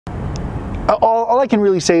All I can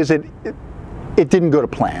really say is that it didn't go to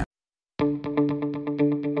plan.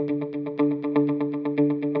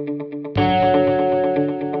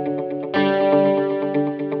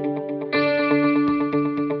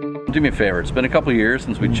 Do me a favor, it's been a couple of years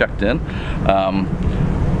since we checked in.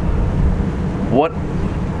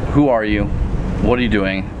 Who are you? What are you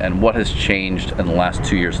doing? And what has changed in the last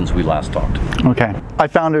 2 years since we last talked? Okay. I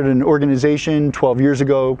founded an organization 12 years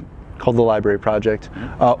ago called the Library Project.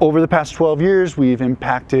 Over the past 12 years, we've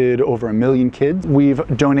impacted over 1 million kids. We've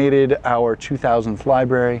donated our 2,000th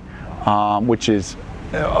library, which is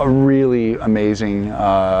a really amazing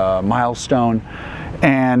milestone.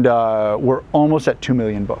 And we're almost at 2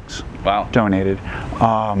 million books. Wow. Donated.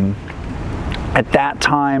 At that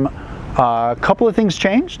time, a couple of things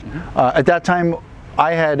changed. At that time,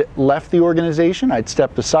 I had left the organization. I'd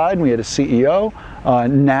stepped aside and we had a CEO.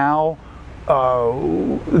 Now,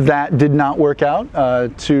 that did not work out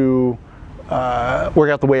the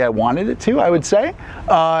way I wanted it to, I would say.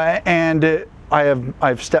 And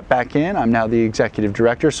I've stepped back in. I'm now the executive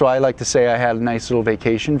director, so I like to say I had a nice little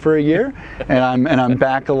vacation for a year, and I'm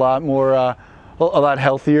back a lot more, a lot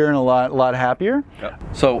healthier and a lot happier. Yep.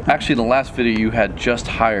 So actually, in the last video, you had just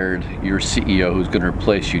hired your CEO, who's going to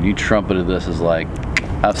replace you, and you trumpeted this as like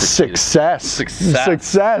success.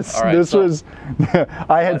 All right, this was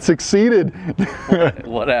I had succeeded.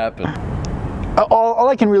 What happened? All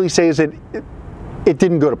I can really say is that it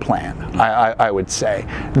didn't go to plan. I would say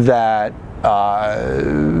that.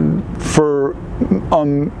 For a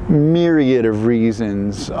myriad of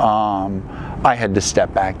reasons, I had to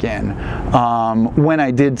step back in. When I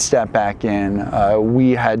did step back in,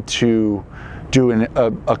 we had to do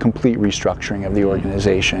a complete restructuring of the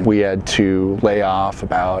organization. We had to lay off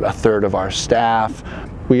about 1/3 of our staff.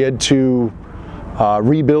 We had to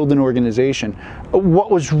rebuild an organization. What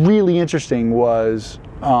was really interesting was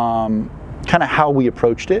kind of how we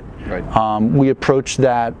approached it. Right. We approached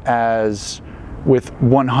that as with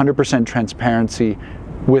 100% transparency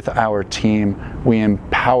with our team. We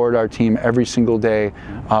empowered our team every single day,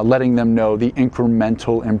 letting them know the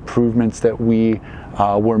incremental improvements that we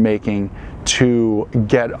were making to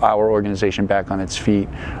get our organization back on its feet.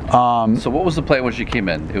 So what was the plan when she came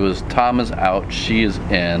in? It was Tom is out, she is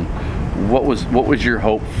in. What was your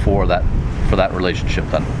hope for that relationship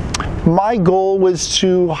then? My goal was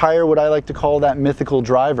to hire what I like to call that mythical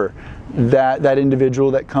driver, that individual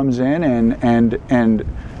that comes in and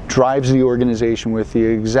drives the organization with the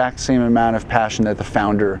exact same amount of passion that the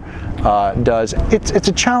founder does. It's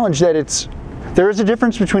a challenge that there is a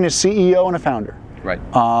difference between a CEO and a founder. Right.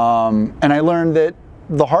 And I learned that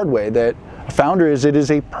the hard way, that a founder it is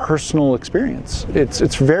a personal experience.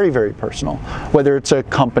 It's very, very personal. Whether it's a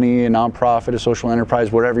company, a nonprofit, a social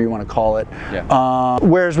enterprise, whatever you want to call it. Yeah.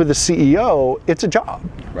 Whereas with a CEO, it's a job.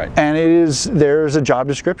 Right. And there's a job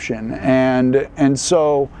description, and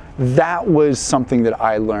so that was something that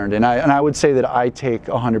I learned, and I would say that I take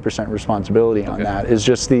 100% responsibility on that. Is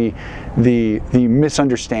just the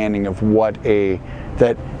misunderstanding of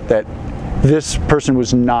that this person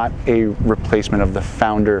was not a replacement of the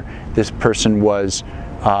founder. This person was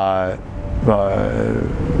the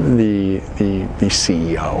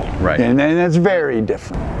CEO. Right. And that's very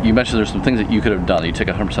different. You mentioned there's some things that you could have done. You take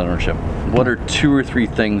 100% ownership. What are 2 or 3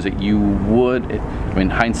 things that you would, I mean,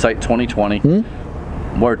 hindsight 2020,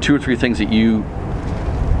 what are 2 or 3 things that you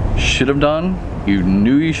should have done, you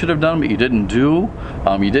knew you should have done, but you didn't do,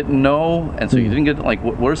 you didn't know, and so you didn't get, like,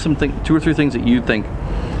 what are some 2 or 3 things that you think,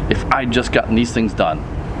 if I'd just gotten these things done,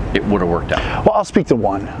 it would have worked out? Well, I'll speak to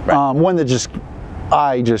one. Right. One that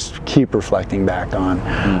I just keep reflecting back on.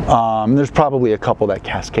 There's probably a couple that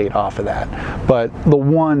cascade off of that, but the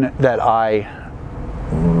one that I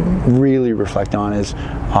really reflect on is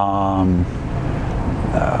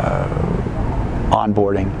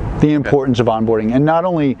onboarding. The importance of onboarding, and not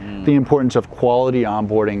only the importance of quality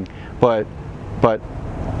onboarding, but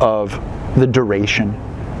of the duration.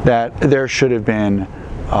 That there should have been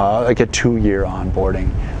like a 2-year onboarding,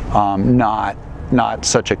 not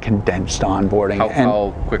such a condensed onboarding.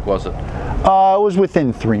 How quick was it? It was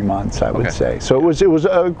within 3 months, I would say. So it was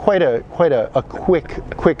quite a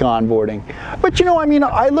quick onboarding. But I mean,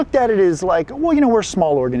 I looked at it as like, well, we're a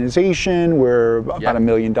small organization. We're about $1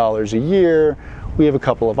 million a year. We have a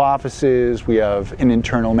couple of offices. We have an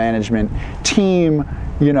internal management team.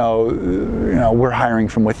 We're hiring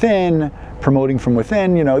from within, promoting from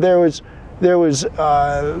within. There was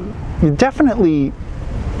definitely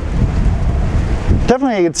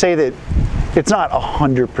I could say that it's not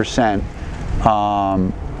 100%.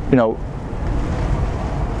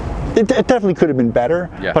 It definitely could have been better.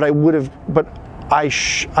 Yeah. But I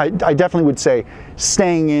definitely would say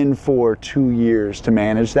staying in for 2 years to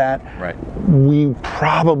manage that, Right. we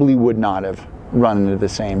probably would not have run into the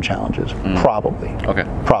same challenges. Probably. Okay.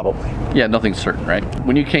 Probably. Yeah, nothing's certain, right?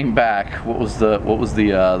 When you came back, what was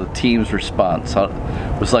the team's response? It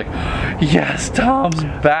was like, yes, Tom's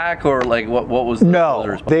back, or like what was the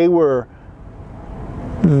response?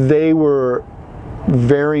 They were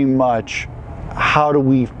very much, how do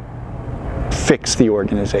we fix the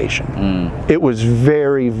organization? It was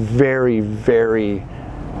very, very, very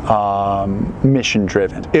mission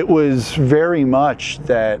driven. It was very much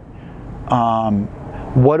that,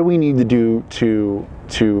 what do we need to do to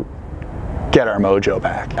get our mojo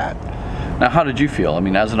back? Now, how did you feel? I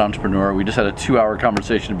mean, as an entrepreneur, we just had a 2-hour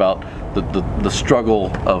conversation about the struggle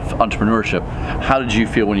of entrepreneurship. How did you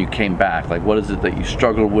feel when you came back? Like, what is it that you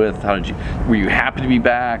struggled with? Were you happy to be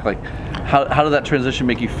back? Like, how did that transition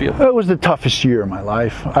make you feel? It was the toughest year of my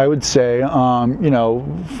life, I would say. You know,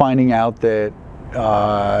 finding out that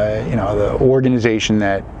you know, the organization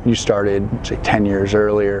that you started, say, 10 years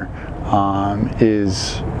earlier,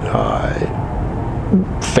 is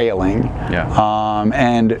failing. Yeah.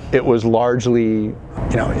 And it was largely,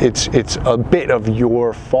 you know, it's a bit of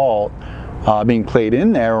your fault being played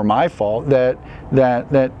in there, or my fault, that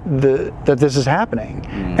this is happening.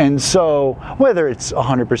 And so whether it's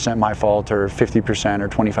 100% my fault or 50% or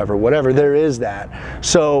 25 or whatever, there is that.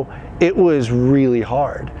 So it was really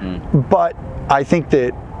hard. But I think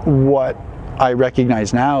that what I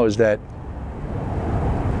recognize now is that,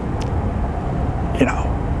 you know,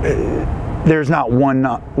 there's not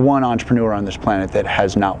one entrepreneur on this planet that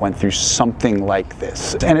has not went through something like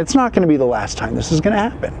this. And it's not going to be the last time this is going to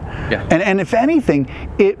happen. Yeah. And if anything,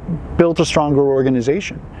 it built a stronger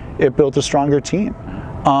organization. It built a stronger team.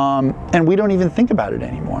 And we don't even think about it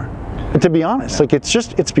anymore. To be honest, like,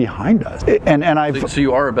 it's behind us. So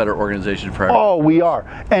you are a better organization for everyone. Oh, we are.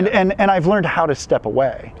 And I've learned how to step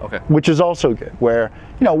away. Okay. Which is also good. Where,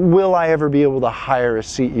 you know, will I ever be able to hire a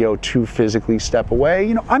CEO to physically step away?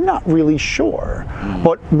 You know, I'm not really sure.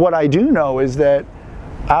 But what I do know is that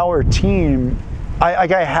our team, I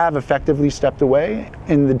have effectively stepped away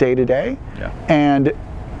in the day-to-day. Yeah. And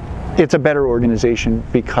it's a better organization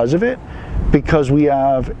because of it, because we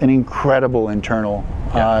have an incredible internal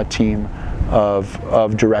team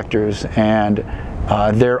of directors, and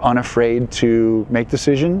they're unafraid to make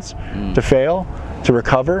decisions, to fail, to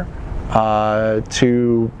recover, to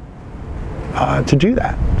do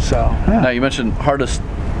that. So yeah. Now, you mentioned hardest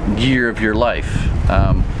year of your life.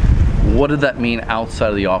 What did that mean outside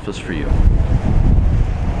of the office for you?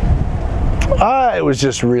 It was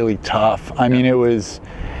just really tough. I mean, it was,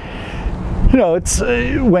 you know, it's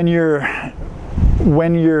when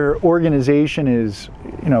your organization is,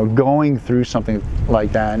 you know, going through something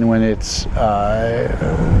like that, and when it's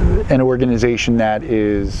an organization that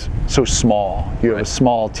is so small, you have a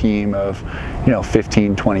small team of, you know,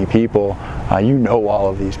 15, 20 people, you know all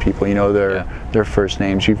of these people, you know their first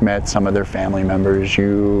names, you've met some of their family members,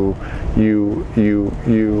 it's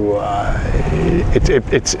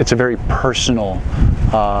a very personal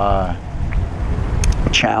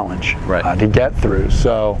challenge to get through.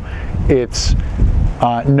 So it's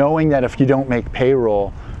knowing that if you don't make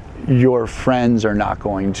payroll, your friends are not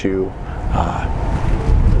going to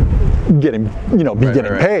be getting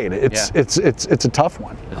paid. It's a tough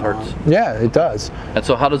one. It hurts. Yeah, it does. And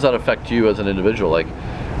so how does that affect you as an individual, like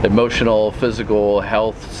emotional, physical,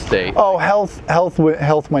 health state? Oh,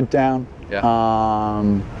 health went down.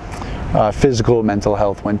 Yeah. Physical, mental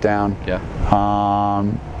health went down. Yeah.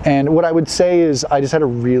 And what I would say is I just had a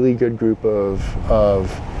really good group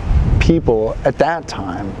of people at that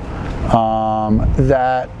time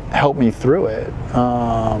that helped me through it.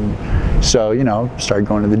 So, you know, started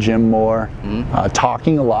going to the gym more,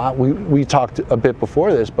 talking a lot. We talked a bit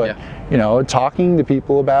before this, but, you know, talking to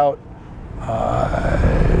people about,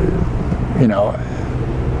 you know,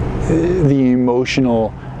 the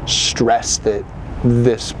emotional stress that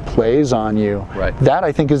this plays on you. Right. That,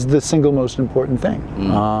 I think, is the single most important thing.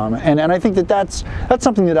 And I think that's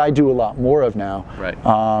something that I do a lot more of now. Right.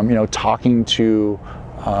 You know, talking to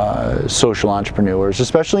social entrepreneurs,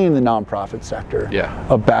 especially in the nonprofit sector,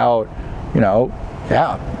 about, you know,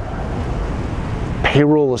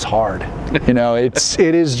 payroll is hard. You know, it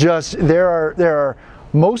is just, there are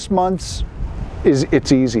most months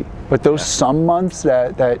it's easy, but those some months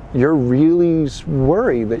that you're really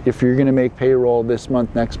worried that if you're going to make payroll this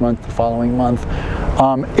month, next month, the following month,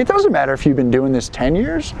 it doesn't matter if you've been doing this 10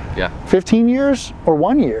 years, 15 years, or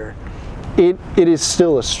 1 year. It is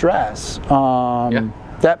still a stress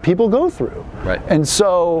that people go through. Right. And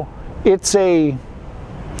so it's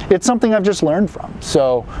it's something I've just learned from.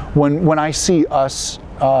 So when I see us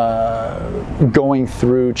going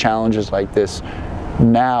through challenges like this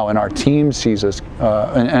now, and our team sees us,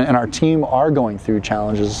 and our team are going through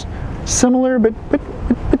challenges similar but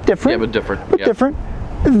different. Yeah, but different. But different.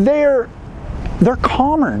 They're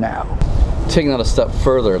calmer now. Taking that a step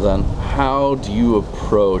further, then, how do you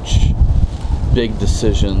approach big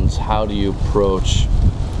decisions? How do you approach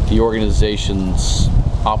the organization's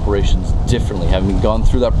operations differently? Having gone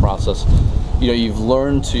through that process, you've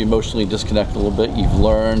learned to emotionally disconnect a little bit. You've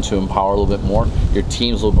learned to empower a little bit more. Your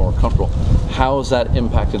team's a little bit more comfortable. How has that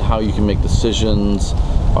impacted how you can make decisions?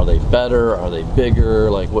 Are they better? Are they bigger?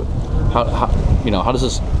 Like what? How does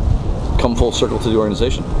this come full circle to the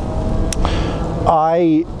organization?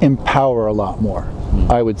 I empower a lot more.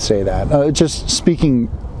 I would say that. Just speaking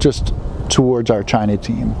towards our China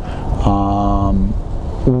team,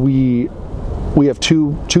 we have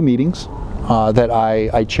two meetings that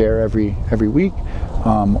I chair every week.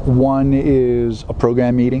 One is a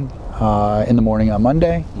program meeting in the morning on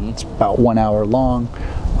Monday. It's about 1 hour long.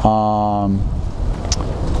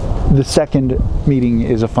 The second meeting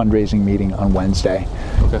is a fundraising meeting on Wednesday.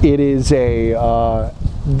 Okay. It is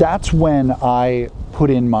that's when I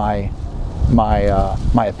put in my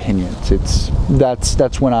opinions.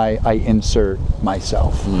 That's when I insert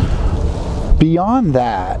myself. Beyond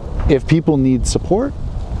that, if people need support,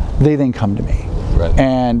 they then come to me. Right.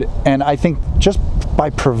 And I think just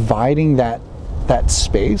by providing that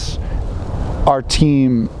space, our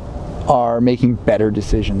team are making better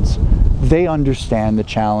decisions. They understand the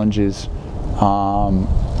challenges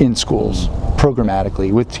in schools,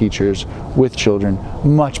 programmatically, with teachers, with children,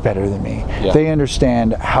 much better than me. Yeah. They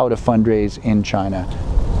understand how to fundraise in China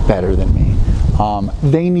better than me.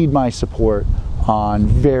 They need my support on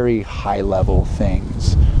very high level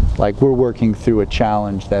things. Like we're working through a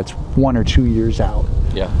challenge that's 1 or 2 years out.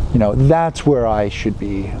 Yeah. That's where I should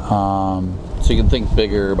be. So you can think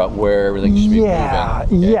bigger about where everything should be moving. Yeah,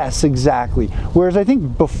 yes, exactly. Whereas I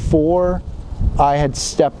think before I had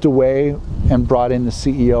stepped away and brought in the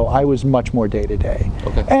CEO, I was much more day to day.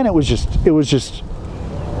 Okay. And it was just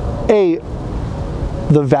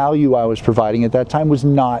the value I was providing at that time was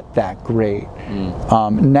not that great.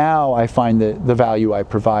 Now I find that the value I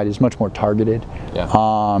provide is much more targeted,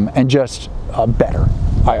 and just better,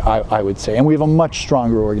 I would say. And we have a much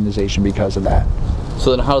stronger organization because of that. So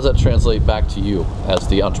then how does that translate back to you as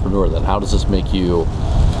the entrepreneur then? How does this make you,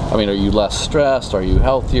 are you less stressed? Are you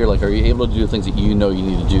healthier? Like, are you able to do things that you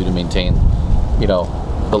need to do to maintain,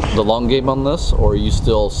 the long game on this, or are you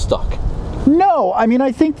still stuck? No, I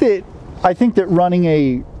think that running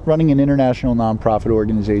an international nonprofit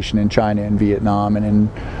organization in China and Vietnam and in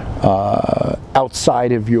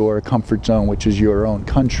outside of your comfort zone, which is your own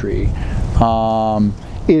country,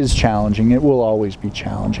 is challenging. It will always be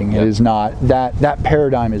challenging. It is not that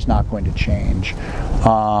paradigm is not going to change.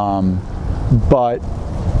 But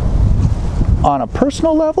on a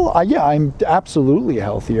personal level, I'm absolutely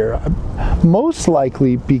healthier. Most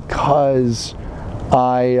likely because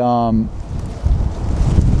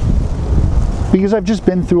because I've just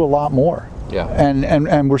been through a lot more. Yeah.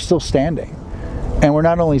 And we're still standing. And we're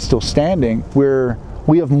not only still standing,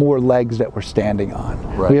 we have more legs that we're standing on.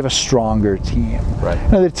 Right. We have a stronger team. Right.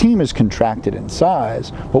 Now the team is contracted in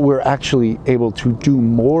size, but we're actually able to do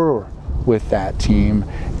more with that team,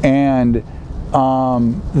 and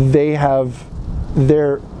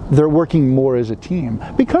they're working more as a team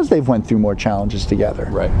because they've went through more challenges together.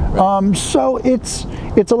 Right. So it's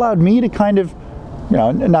allowed me to kind of,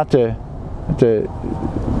 I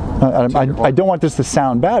don't want this to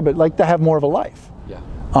sound bad, but like to have more of a life. Yeah.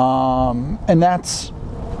 And that's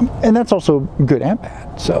also good and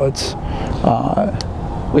bad. So it's.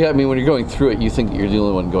 When you're going through it, you think that you're the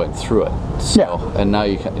only one going through it. So, yeah. And now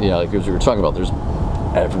like as we were talking about,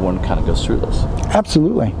 everyone kind of goes through this.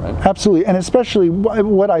 Absolutely. Right? Absolutely. And especially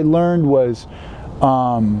what I learned was,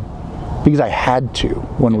 because I had to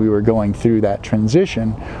when we were going through that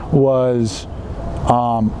transition, was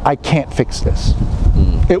I can't fix this.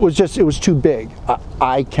 It was too big.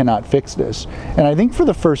 I cannot fix this. And I think for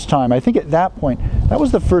the first time, at that point, that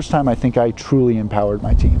was the first time I think I truly empowered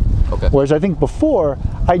my team. Okay. Whereas I think before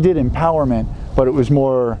I did empowerment, but it was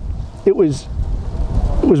more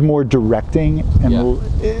directing, and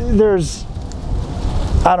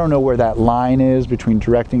I don't know where that line is between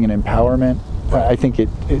directing and empowerment. I think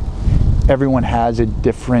everyone has a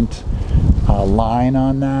different line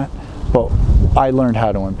on that, but I learned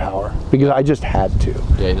how to empower because I just had to.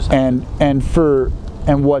 Yeah, you just had to.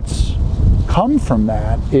 And what's come from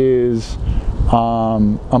that is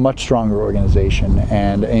a much stronger organization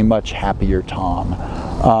and a much happier Tom.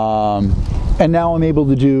 And now I'm able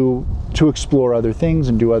to explore other things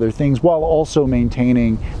and do other things while also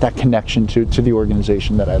maintaining that connection to the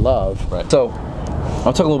organization that I love. Right. So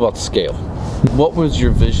I'll talk a little about scale. What was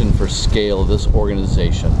your vision for scale of this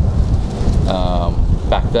organization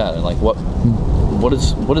back then, and like what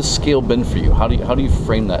has scale been for you? How do you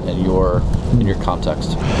frame that in your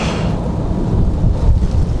context?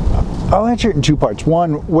 I'll answer it in two parts.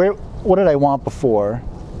 One, what did I want before?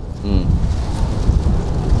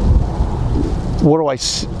 What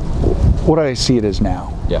do I see it as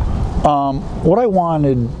now? Yeah. What I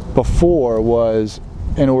wanted before was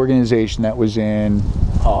an organization that was in,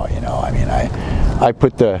 I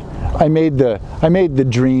made the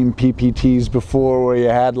dream PPTs before, where you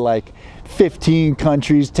had like 15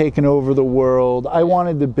 countries taking over the world. I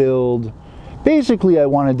wanted to build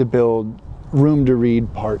Room to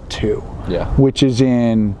Read Part 2, yeah, which is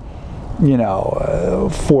in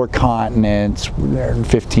 4 continents, they're in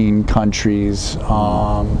 15 countries,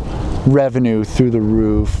 revenue through the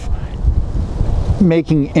roof,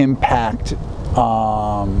 making impact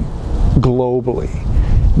globally.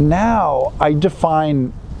 Now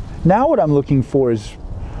what I'm looking for is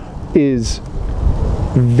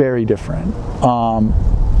very different.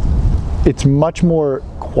 It's much more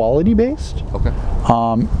quality based. Okay.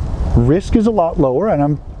 Risk is a lot lower,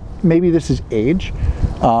 and maybe this is age.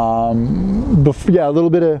 A little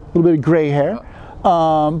bit of gray hair,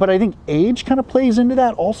 but I think age kind of plays into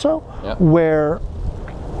that also. Yeah. Where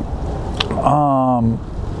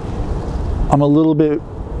I'm a little bit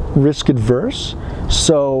risk adverse.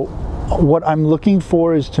 So what I'm looking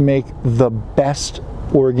for is to make the best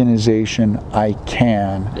organization I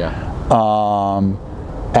can, yeah,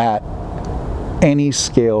 at any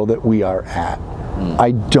scale that we are at.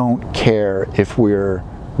 I don't care if we're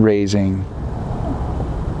raising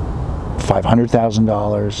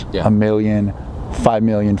 $500,000, yeah, $1 million, $5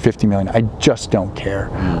 million, $50 million. I just don't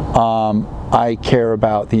care. I care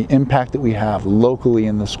about the impact that we have locally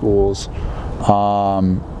in the schools,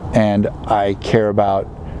 and I care about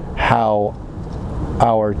how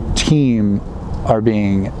our team are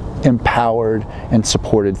being empowered and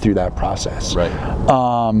supported through that process. Right.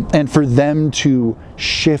 And for them to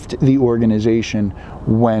shift the organization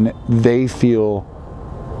when they feel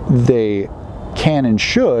they can and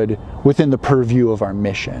should within the purview of our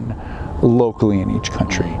mission locally in each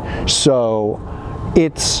country. So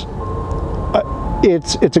it's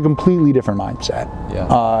a completely different mindset. Yeah.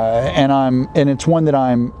 And it's one that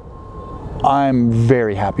I'm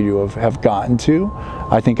very happy to have gotten to.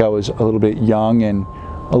 I think I was a little bit young and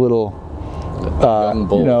a little young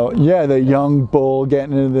bull. The young bull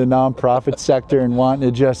getting into the nonprofit sector and wanting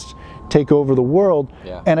to just take over the world.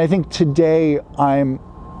 Yeah. And I think today I am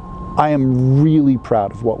really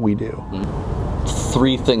proud of what we do.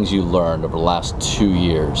 3 things you learned over the last 2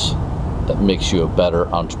 years that makes you a better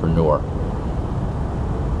entrepreneur.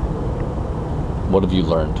 What have you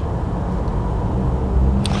learned?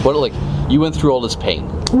 You went through all this pain.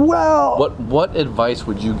 Well, what advice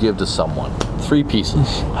would you give to someone? 3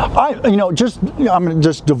 pieces. I'm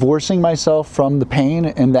just divorcing myself from the pain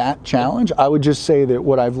and that challenge. I would just say that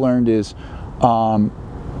what I've learned is, on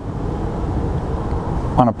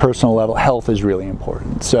a personal level, health is really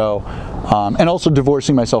important. So, and also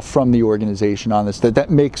divorcing myself from the organization on this, that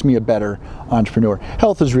makes me a better entrepreneur.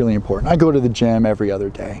 Health is really important. I go to the gym every other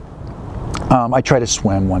day. I try to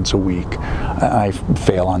swim once a week. I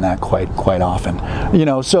fail on that quite often.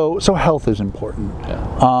 So health is important. Yeah.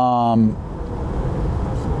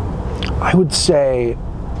 I would say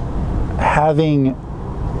having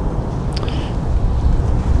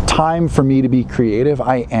time for me to be creative.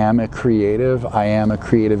 I am a creative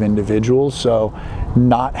individual, so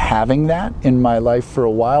not having that in my life for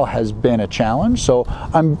a while has been a challenge. So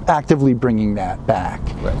I'm actively bringing that back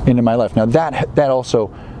into my life. Now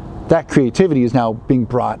that creativity is now being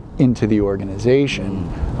brought into the organization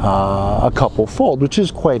a couple-fold, which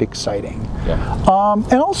is quite exciting. Yeah.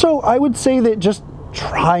 And also, I would say that just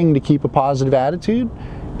trying to keep a positive attitude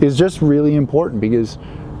is just really important, because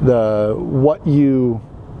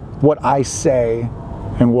what I say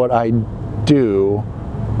and what I do,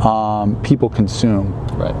 people consume.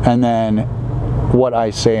 Right. And then what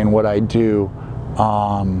I say and what I do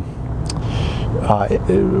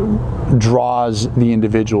draws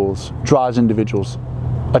individuals,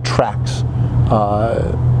 attracts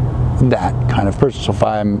that kind of person. So if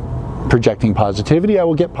I'm projecting positivity, I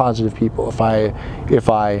will get positive people. If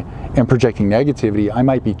I am projecting negativity, I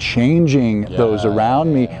might be changing those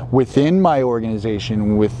around me within my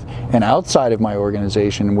organization, and outside of my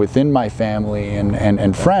organization, within my family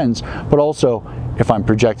and friends. But also, if I'm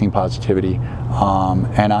projecting positivity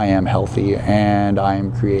and I am healthy and I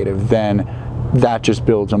am creative, then that just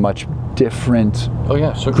builds a much different Oh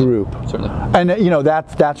yeah, certainly. group. Certainly. And you know,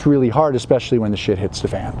 that's really hard, especially when the shit hits the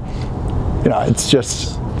fan. You know, it's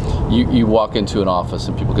just. You walk into an office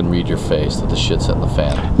and people can read your face that the shit's hitting the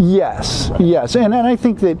fan. Yes, right. Yes, and I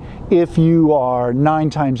think that if you are 9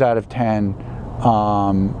 times out of 10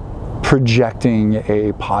 projecting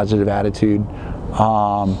a positive attitude,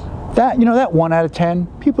 that, you know, that 1 out of 10,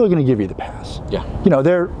 people are going to give you the pass. Yeah. You know,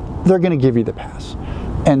 they're going to give you the pass,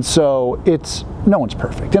 and so it's no one's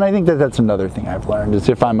perfect. And I think that that's another thing I've learned is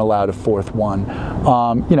if I'm allowed a 4th one,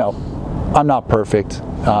 you know, I'm not perfect.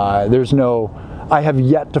 I have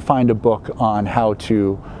yet to find a book on how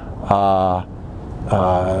to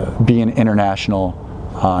be an international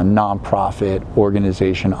nonprofit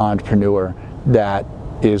organization entrepreneur that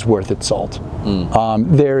is worth its salt.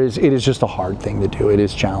 It is just a hard thing to do. It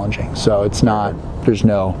is challenging. So it's not. There's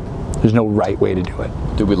no right way to do it.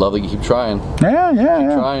 Dude, we'd love to keep trying. Yeah.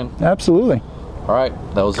 Trying. Absolutely. All right,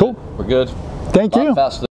 that was cool. It. We're good. Thank you.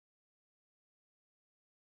 Faster.